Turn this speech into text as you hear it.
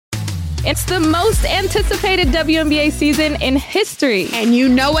It's the most anticipated WNBA season in history. And you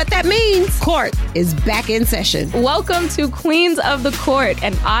know what that means. Court is back in session. Welcome to Queens of the Court,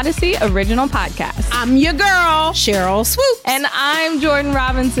 an Odyssey original podcast. I'm your girl, Cheryl Swoop. And I'm Jordan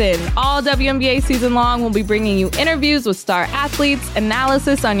Robinson. All WNBA season long, we'll be bringing you interviews with star athletes,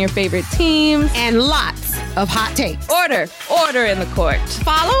 analysis on your favorite teams, and lots of hot takes. Order in the court.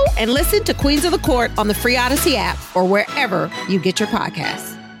 Follow and listen to Queens of the Court on the free Odyssey app or wherever you get your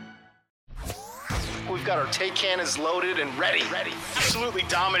podcasts. We've got our take cannons loaded and ready. Absolutely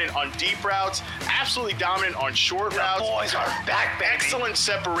dominant on deep routes. Absolutely dominant on short routes. Boys are back, baby. Excellent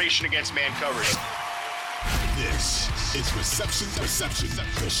separation against man coverage. This is Reception,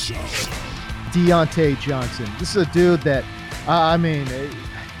 the show. Diontae Johnson. This is a dude that,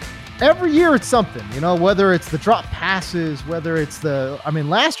 every year it's something, whether it's the drop passes, whether it's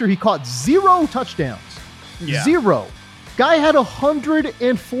last year he caught 0 touchdowns. Yeah. 0. Guy had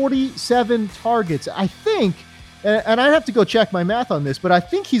 147 targets. I think, and I'd have to go check my math on this, but I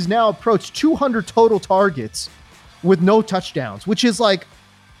think he's now approached 200 total targets with no touchdowns, which is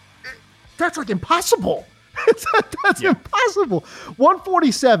that's impossible. That's impossible.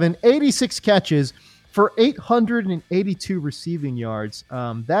 147, 86 catches for 882 receiving yards.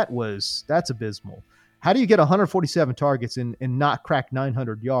 That's abysmal. How do you get 147 targets and not crack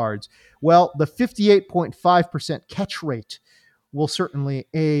 900 yards? Well, the 58.5% catch rate will certainly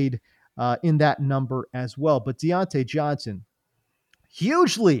aid in that number as well. But Diontae Johnson,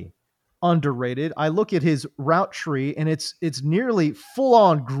 hugely underrated. I look at his route tree, and it's nearly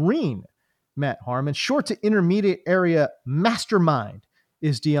full-on green, Matt Harmon. Short to intermediate area mastermind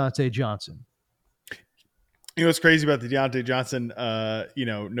is Diontae Johnson. You know what's crazy about the Diontae Johnson,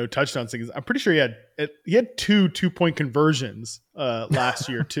 no touchdowns thing is I'm pretty sure he had 2 2-point conversions last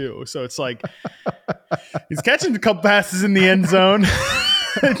year too. So it's he's catching a couple passes in the end zone,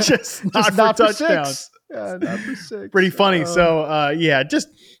 just not for touchdowns. Yeah, not for 6. Pretty funny. So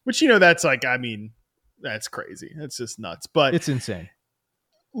that's crazy. That's just nuts. But it's insane.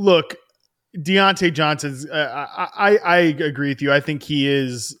 Look, Diontae Johnson's. I agree with you. I think he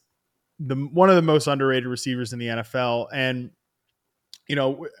is one of the most underrated receivers in the NFL. And,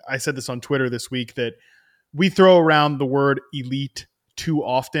 I said this on Twitter this week that we throw around the word elite too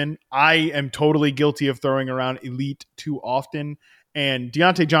often. I am totally guilty of throwing around elite too often. And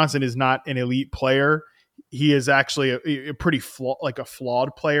Diontae Johnson is not an elite player. He is actually a pretty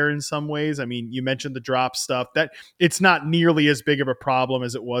flawed player in some ways. I mean, you mentioned the drop stuff. That it's not nearly as big of a problem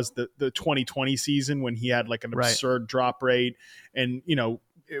as it was the 2020 season when he had an absurd drop rate. And,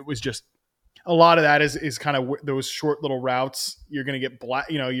 it was just a lot of that is kind of those short little routes. You're going to get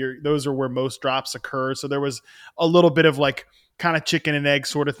those are where most drops occur. So there was a little bit of kind of chicken and egg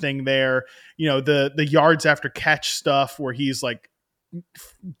sort of thing there. The yards after catch stuff where he's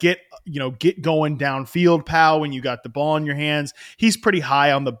get going downfield, pal, when you got the ball in your hands. He's pretty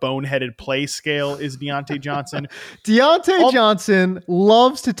high on the boneheaded play scale is Diontae Johnson. Johnson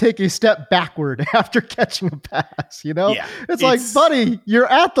loves to take a step backward after catching a pass, Yeah, it's buddy, you're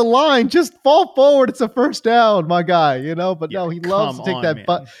at the line, just fall forward. It's a first down, my guy, but no, he loves to take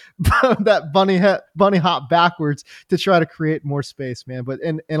that bunny hop backwards to try to create more space, man. But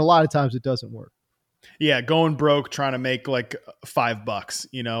and a lot of times it doesn't work. Yeah, going broke trying to make $5,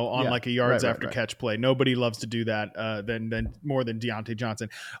 on a yards after catch play. Nobody loves to do that than more than Diontae Johnson.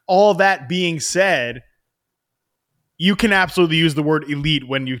 All that being said, you can absolutely use the word elite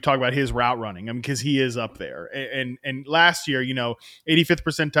when you talk about his route running. Because he is up there. And last year, 85th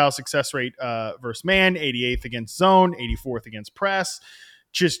percentile success rate versus man, 88th against zone, 84th against press.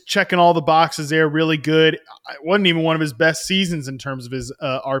 Just checking all the boxes there, really good. It wasn't even one of his best seasons in terms of his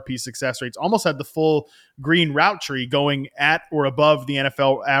RP success rates. Almost had the full green route tree going at or above the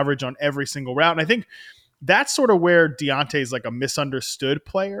NFL average on every single route. And I think that's sort of where Diontae is a misunderstood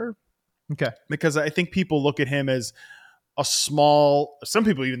player. Okay. Because I think people look at him as some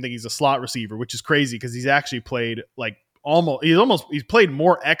people even think he's a slot receiver, which is crazy because he's actually played he's played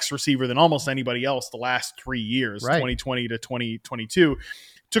more X receiver than almost anybody else the last 3 years, 2020 to 2022.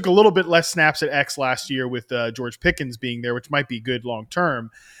 Took a little bit less snaps at X last year with George Pickens being there, which might be good long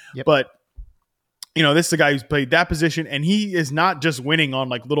term. Yep. But this is a guy who's played that position, and he is not just winning on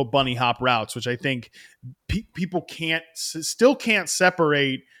little bunny hop routes, which I think people still can't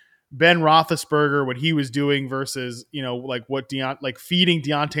separate Ben Roethlisberger, what he was doing versus, what feeding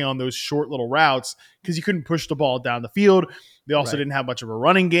Diontae on those short little routes because you couldn't push the ball down the field. They also didn't have much of a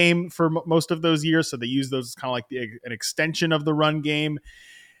running game for most of those years. So they used those as kind of an extension of the run game.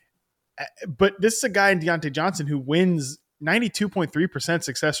 But this is a guy in Diontae Johnson who wins 92.3%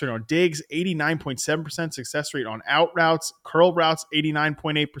 success rate on digs, 89.7% success rate on out routes, curl routes,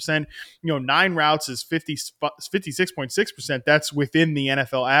 89.8%. 9 routes is 56.6%. That's within the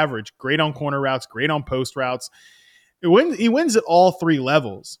NFL average. Great on corner routes, great on post routes. He wins at all 3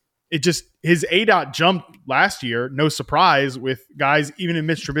 levels. It just, his ADOT jumped last year, no surprise, with guys even in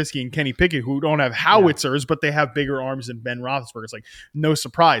Mitch Trubisky and Kenny Pickett who don't have howitzers, but they have bigger arms than Ben Roethlisberger. It's like, no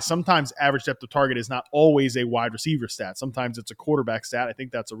surprise. Sometimes average depth of target is not always a wide receiver stat. Sometimes it's a quarterback stat. I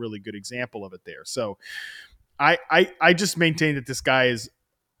think that's a really good example of it there. So I just maintain that this guy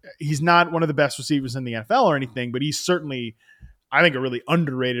he's not one of the best receivers in the NFL or anything, but he's certainly, I think, a really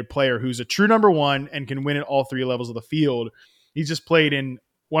underrated player who's a true number 1 and can win at all 3 levels of the field. He's just played in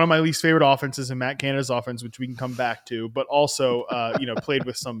one of my least favorite offenses in Matt Canada's offense, which we can come back to, but also, played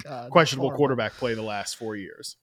with some questionable quarterback play the last 4 years.